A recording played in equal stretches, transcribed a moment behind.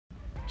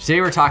Today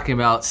we're talking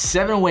about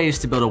 7 ways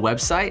to build a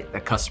website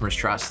that customers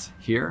trust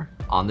here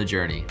on The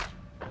Journey.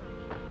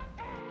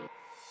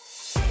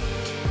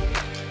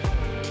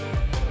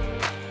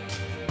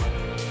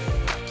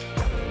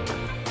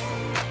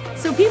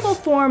 So people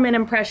form an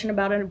impression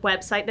about a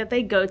website that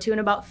they go to in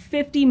about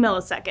 50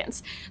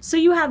 milliseconds. So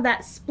you have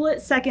that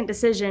split-second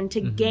decision to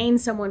gain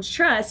someone's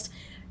trust.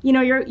 You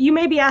know, you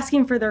may be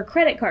asking for their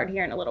credit card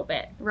here in a little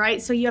bit,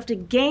 right? So you have to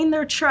gain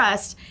their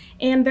trust.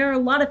 And there are a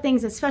lot of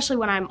things, especially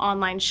when I'm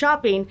online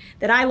shopping,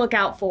 that I look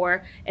out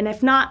for. And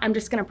if not, I'm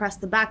just gonna press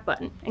the back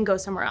button and go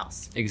somewhere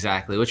else.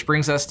 Exactly, which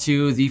brings us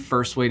to the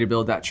first way to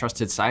build that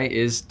trusted site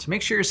is to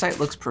make sure your site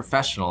looks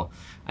professional.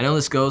 I know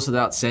this goes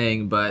without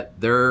saying, but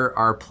there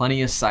are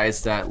plenty of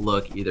sites that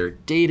look either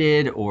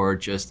dated or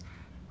just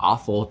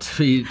awful,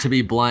 to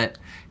be blunt.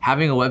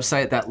 Having a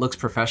website that looks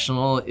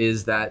professional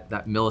is that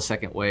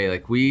millisecond way.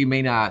 Like, we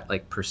may not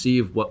like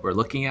perceive what we're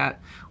looking at,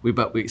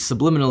 but we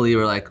subliminally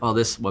we're like, oh,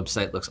 this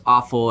website looks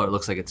awful, or it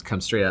looks like it's come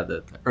straight out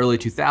of the early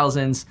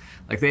 2000s.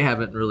 Like, they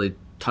haven't really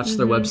touched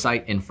their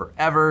website in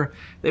forever.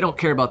 They don't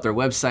care about their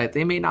website.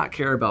 They may not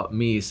care about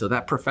me. So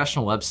that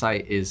professional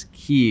website is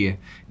key.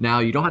 Now,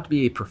 you don't have to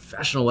be a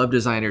professional web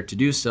designer to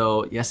do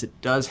so. Yes, it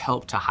does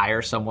help to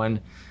hire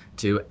someone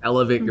to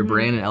elevate your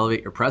brand and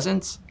elevate your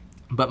presence.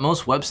 But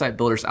most website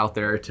builders out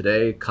there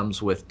today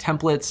comes with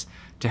templates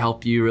to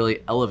help you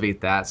really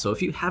elevate that. So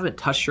if you haven't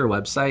touched your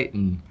website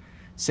in,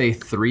 say,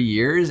 3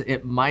 years,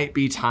 it might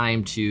be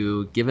time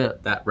to give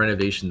it that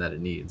renovation that it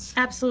needs.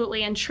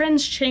 Absolutely, and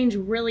trends change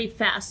really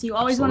fast. You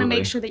always want to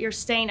make sure that you're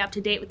staying up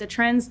to date with the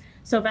trends.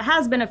 So if it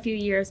has been a few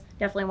years,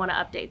 definitely want to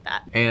update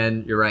that.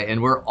 And you're right,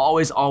 and we're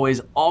always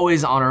on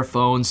our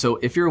phones. So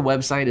if your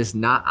website is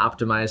not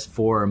optimized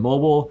for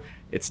mobile,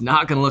 it's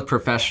not gonna look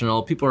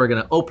professional. People are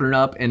gonna open it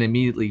up and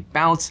immediately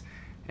bounce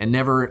and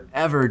never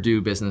ever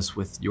do business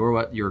with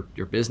your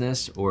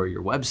business or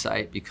your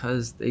website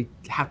because they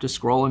have to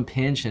scroll and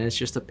pinch and it's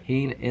just a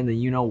pain in the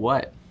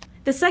you-know-what.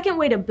 The second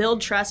way to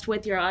build trust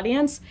with your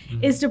audience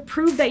is to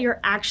prove that you're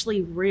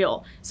actually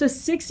real. So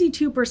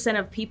 62%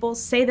 of people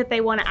say that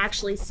they want to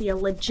actually see a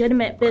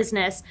legitimate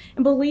business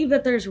and believe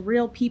that there's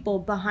real people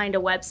behind a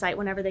website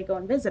whenever they go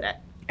and visit it.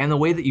 And the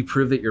way that you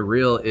prove that you're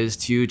real is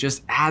to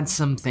just add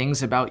some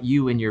things about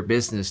you and your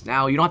business.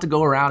 Now, you don't have to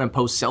go around and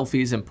post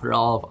selfies and put it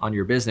all on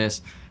your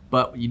business,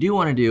 but what you do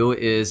want to do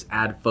is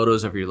add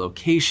photos of your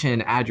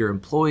location, add your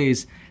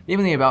employees,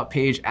 even the About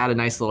page, add a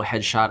nice little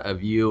headshot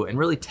of you and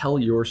really tell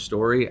your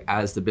story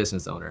as the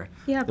business owner.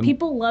 Yeah,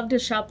 people love to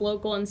shop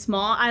local and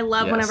small. I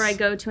love whenever I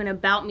go to an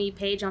About Me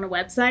page on a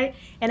website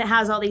and it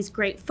has all these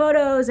great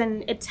photos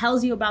and it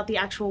tells you about the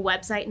actual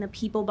website and the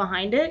people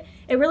behind it.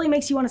 It really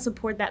makes you want to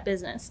support that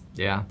business.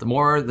 Yeah, the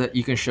more that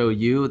you can show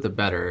you, the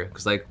better.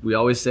 Because like we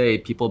always say,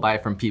 people buy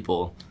from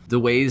people. The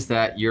ways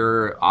that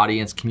your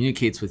audience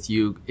communicates with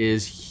you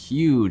is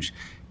huge.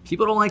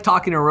 People don't like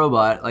talking to a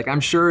robot. Like, I'm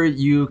sure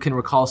you can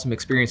recall some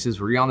experiences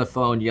where you're on the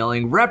phone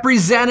yelling,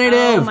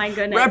 "Representative!" Oh my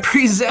goodness.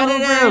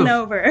 Representative! Over and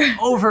over.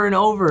 Over and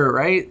over,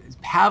 right?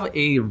 Have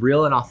a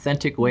real and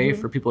authentic way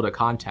for people to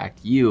contact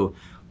you,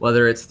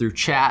 whether it's through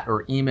chat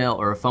or email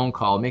or a phone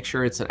call. Make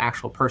sure it's an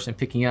actual person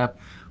picking up.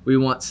 We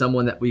want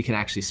someone that we can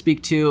actually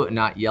speak to and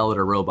not yell at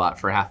a robot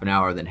for half an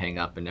hour, then hang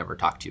up and never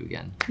talk to you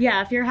again.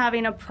 Yeah, if you're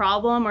having a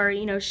problem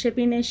or,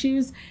 shipping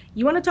issues,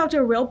 you want to talk to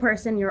a real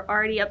person. You're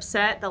already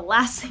upset. The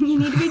last thing you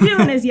need to be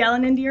doing is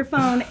yelling into your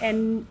phone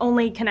and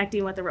only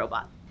connecting with a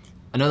robot.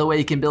 Another way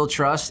you can build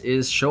trust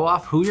is show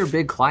off who your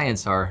big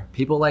clients are.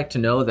 People like to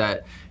know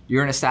that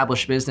you're an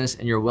established business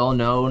and you're well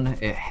known.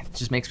 It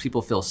just makes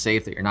people feel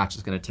safe that you're not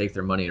just going to take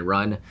their money and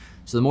run.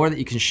 So the more that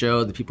you can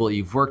show the people that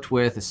you've worked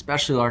with,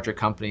 especially larger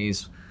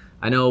companies.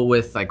 I know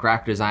with like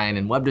graphic design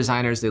and web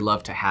designers, they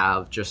love to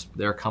have just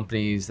their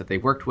companies that they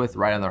worked with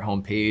right on their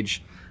homepage.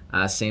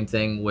 Same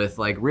thing with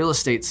like real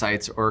estate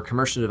sites or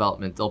commercial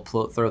development, they'll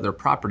throw their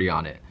property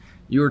on it.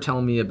 You were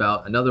telling me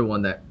about another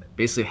one that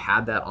basically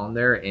had that on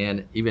there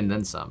and even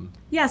then some.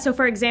 Yeah, so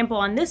for example,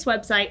 on this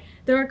website,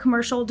 they're a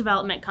commercial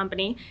development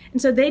company.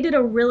 And so they did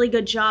a really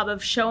good job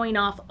of showing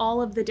off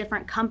all of the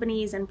different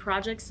companies and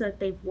projects that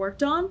they've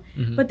worked on.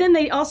 But then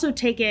they also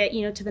take it,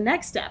 to the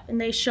next step and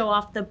they show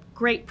off the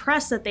great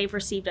press that they've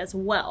received as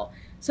well.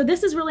 So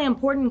this is really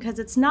important because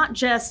it's not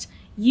just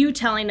you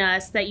telling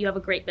us that you have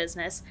a great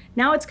business.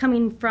 Now it's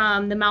coming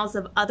from the mouths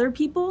of other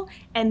people,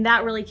 and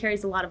that really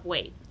carries a lot of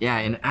weight. Yeah,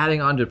 and adding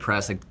on to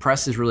press, like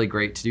press is really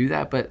great to do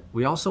that, but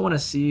we also want to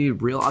see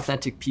real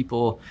authentic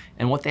people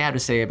and what they have to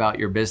say about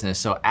your business.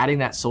 So adding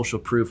that social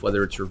proof,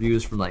 whether it's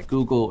reviews from like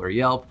Google or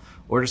Yelp,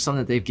 or just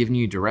something that they've given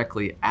you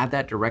directly, add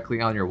that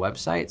directly on your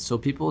website so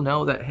people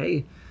know that,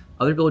 hey,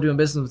 other people are doing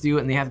business with you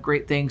and they have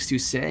great things to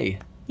say.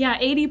 Yeah,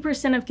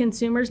 80% of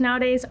consumers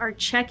nowadays are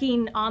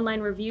checking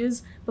online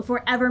reviews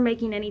before ever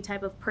making any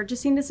type of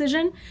purchasing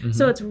decision.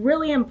 So it's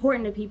really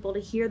important to people to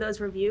hear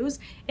those reviews.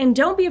 And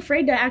don't be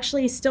afraid to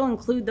actually still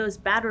include those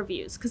bad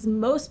reviews, because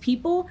most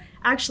people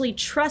actually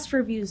trust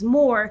reviews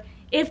more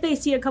if they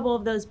see a couple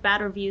of those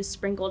bad reviews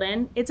sprinkled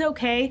in. It's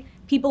okay.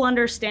 People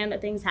understand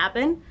that things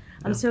happen.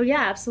 So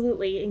yeah,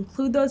 absolutely.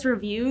 Include those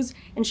reviews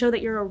and show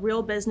that you're a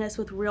real business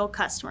with real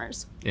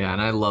customers. Yeah,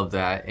 and I love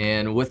that.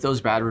 And with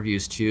those bad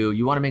reviews too,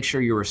 you want to make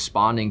sure you're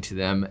responding to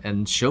them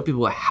and show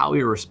people how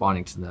you're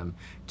responding to them,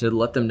 to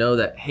let them know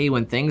that, hey,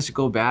 when things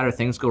go bad or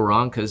things go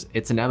wrong, because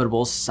it's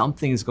inevitable,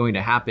 something's going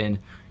to happen,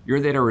 you're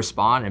there to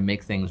respond and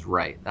make things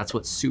right. That's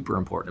what's super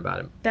important about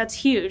it. That's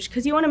huge,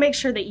 because you want to make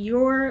sure that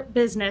your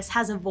business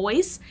has a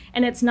voice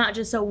and it's not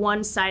just a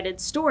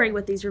one-sided story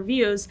with these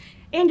reviews,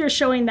 and you're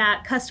showing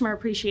that customer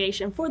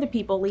appreciation for the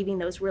people leaving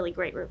those really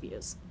great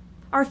reviews.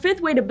 Our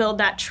fifth way to build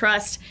that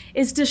trust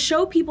is to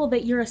show people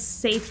that you're a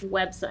safe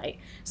website.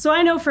 So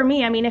I know for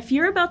me, if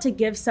you're about to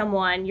give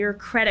someone your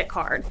credit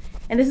card,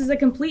 and this is a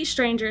complete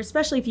stranger,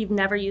 especially if you've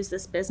never used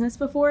this business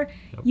before,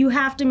 you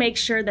have to make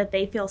sure that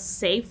they feel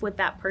safe with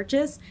that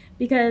purchase,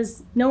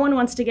 because no one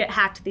wants to get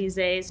hacked these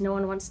days. No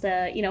one wants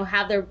to,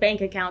 have their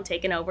bank account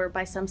taken over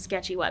by some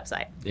sketchy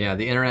website. Yeah,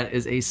 the internet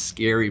is a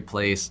scary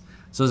place.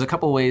 So there's a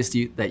couple ways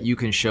that you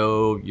can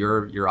show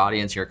your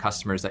audience, your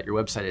customers, that your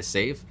website is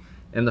safe.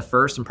 And the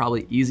first and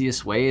probably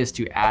easiest way is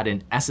to add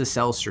an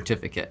SSL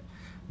certificate.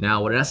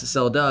 Now, what an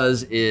SSL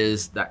does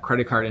is that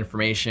credit card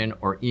information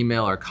or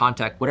email or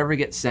contact, whatever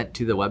gets sent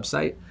to the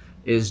website,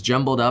 is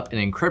jumbled up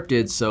and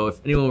encrypted. So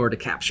if anyone were to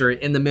capture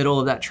it in the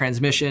middle of that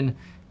transmission,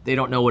 they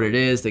don't know what it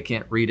is, they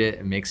can't read it.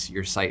 It makes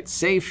your site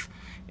safe.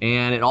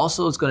 And it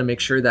also is going to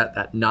make sure that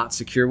that not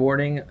secure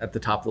warning at the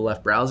top of the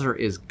left browser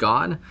is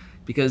gone,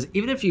 because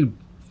even if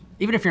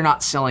you're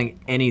not selling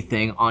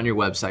anything on your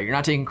website, you're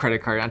not taking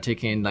credit card, you're not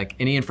taking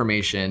any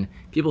information,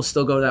 people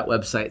still go to that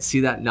website, see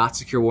that not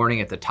secure warning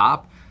at the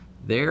top,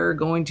 they're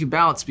going to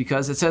bounce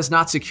because it says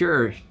not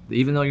secure,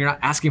 even though you're not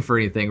asking for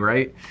anything,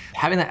 right?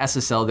 Having that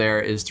SSL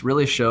there is to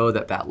really show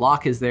that that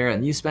lock is there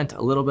and you spent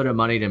a little bit of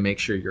money to make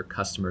sure your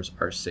customers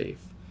are safe.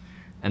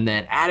 And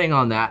then adding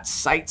on that,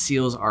 site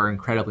seals are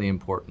incredibly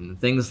important.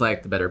 Things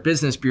like the Better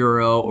Business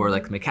Bureau or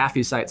like the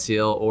McAfee site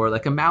seal or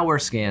like a malware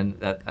scan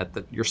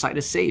that your site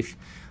is safe.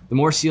 The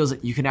more seals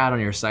that you can add on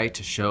your site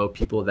to show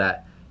people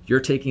that you're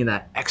taking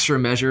that extra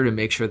measure to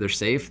make sure they're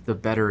safe, the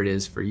better it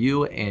is for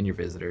you and your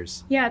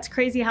visitors. Yeah, it's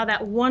crazy how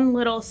that one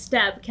little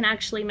step can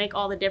actually make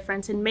all the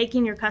difference in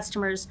making your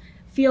customers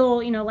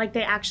feel, like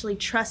they actually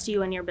trust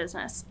you and your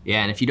business.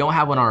 Yeah, and if you don't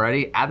have one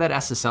already, add that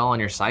SSL on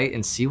your site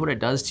and see what it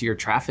does to your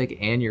traffic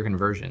and your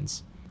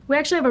conversions. We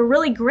actually have a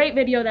really great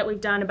video that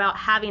we've done about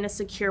having a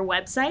secure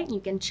website.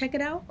 You can check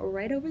it out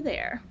right over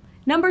there.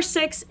 Number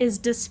 6 is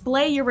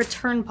display your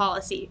return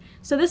policy.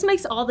 So this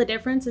makes all the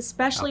difference,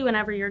 especially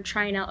whenever you're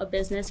trying out a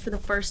business for the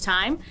first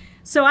time.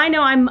 So I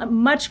know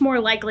I'm much more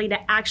likely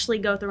to actually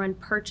go through and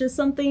purchase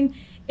something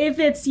if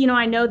it's,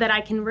 I know that I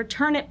can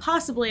return it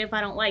possibly if I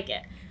don't like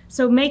it.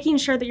 So making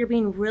sure that you're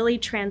being really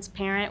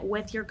transparent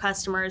with your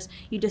customers,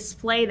 you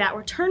display that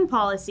return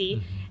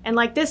policy. And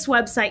like this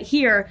website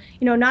here,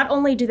 not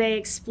only do they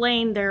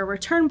explain their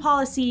return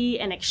policy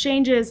and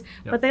exchanges,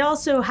 but they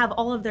also have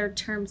all of their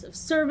terms of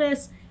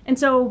service. And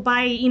so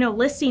by,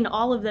 listing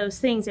all of those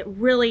things, it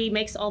really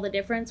makes all the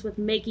difference with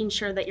making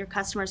sure that your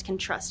customers can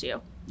trust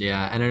you.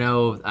 Yeah, and I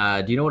know,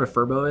 do you know what a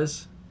Furbo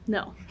is?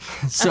 No.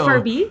 So, a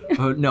Furby?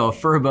 No, a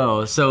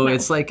Furbo. So no.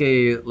 It's like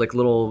a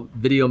little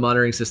video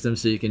monitoring system,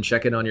 so you can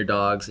check in on your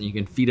dogs and you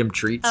can feed them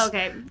treats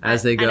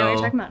as they go. I know what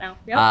you're talking about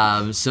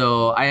now. Yep.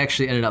 So I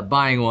actually ended up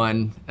buying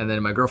one, and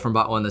then my girlfriend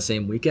bought one the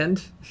same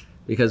weekend,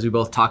 because we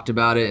both talked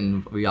about it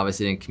and we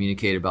obviously didn't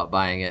communicate about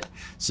buying it.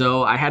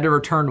 So I had to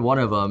return one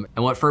of them.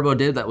 And what Furbo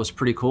did that was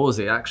pretty cool is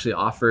they actually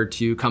offered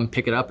to come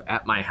pick it up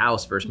at my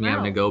house versus me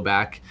having to go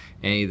back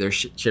and either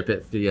ship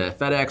it via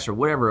FedEx or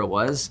whatever it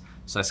was.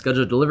 So I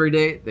scheduled a delivery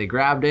date, they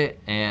grabbed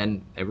it,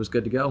 and it was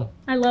good to go.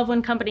 I love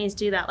when companies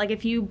do that. Like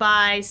if you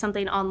buy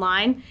something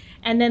online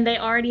and then they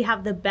already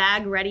have the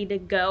bag ready to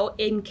go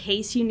in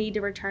case you need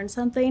to return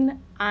something,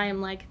 I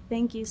am like,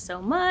 thank you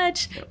so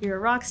much. Yep. You're a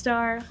rock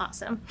star.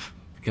 Awesome.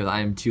 Because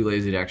I am too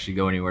lazy to actually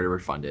go anywhere to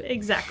refund it.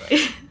 Exactly.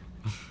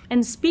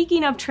 And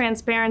speaking of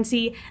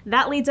transparency,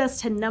 that leads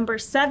us to number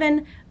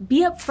 7,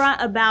 be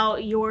upfront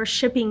about your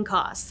shipping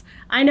costs.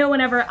 I know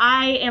whenever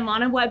I am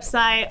on a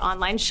website,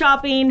 online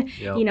shopping,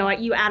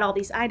 you add all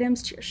these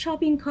items to your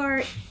shopping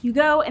cart, you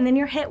go, and then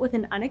you're hit with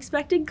an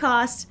unexpected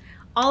cost.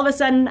 All of a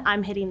sudden,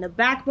 I'm hitting the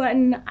back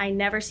button. I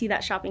never see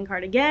that shopping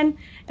cart again.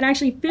 And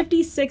actually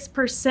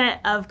 56%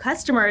 of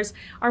customers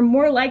are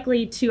more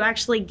likely to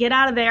actually get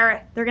out of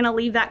there. They're gonna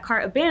leave that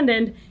cart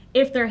abandoned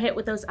if they're hit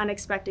with those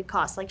unexpected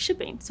costs like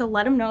shipping. So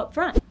let them know up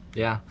front.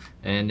 Yeah,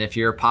 and if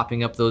you're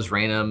popping up those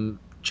random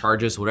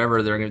charges,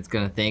 whatever, they're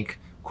gonna think,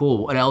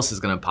 cool, what else is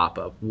gonna pop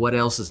up? What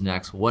else is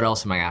next? What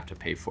else am I gonna have to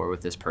pay for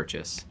with this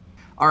purchase?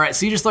 All right,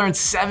 so you just learned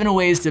 7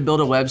 ways to build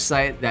a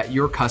website that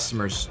your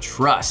customers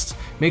trust.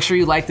 Make sure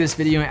you like this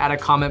video and add a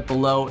comment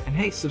below, and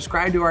hey,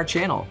 subscribe to our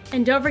channel.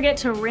 And don't forget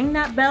to ring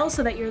that bell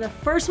so that you're the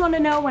first one to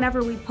know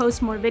whenever we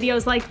post more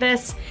videos like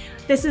this.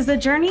 This is The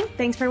Journey.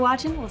 Thanks for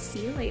watching. We'll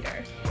see you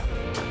later.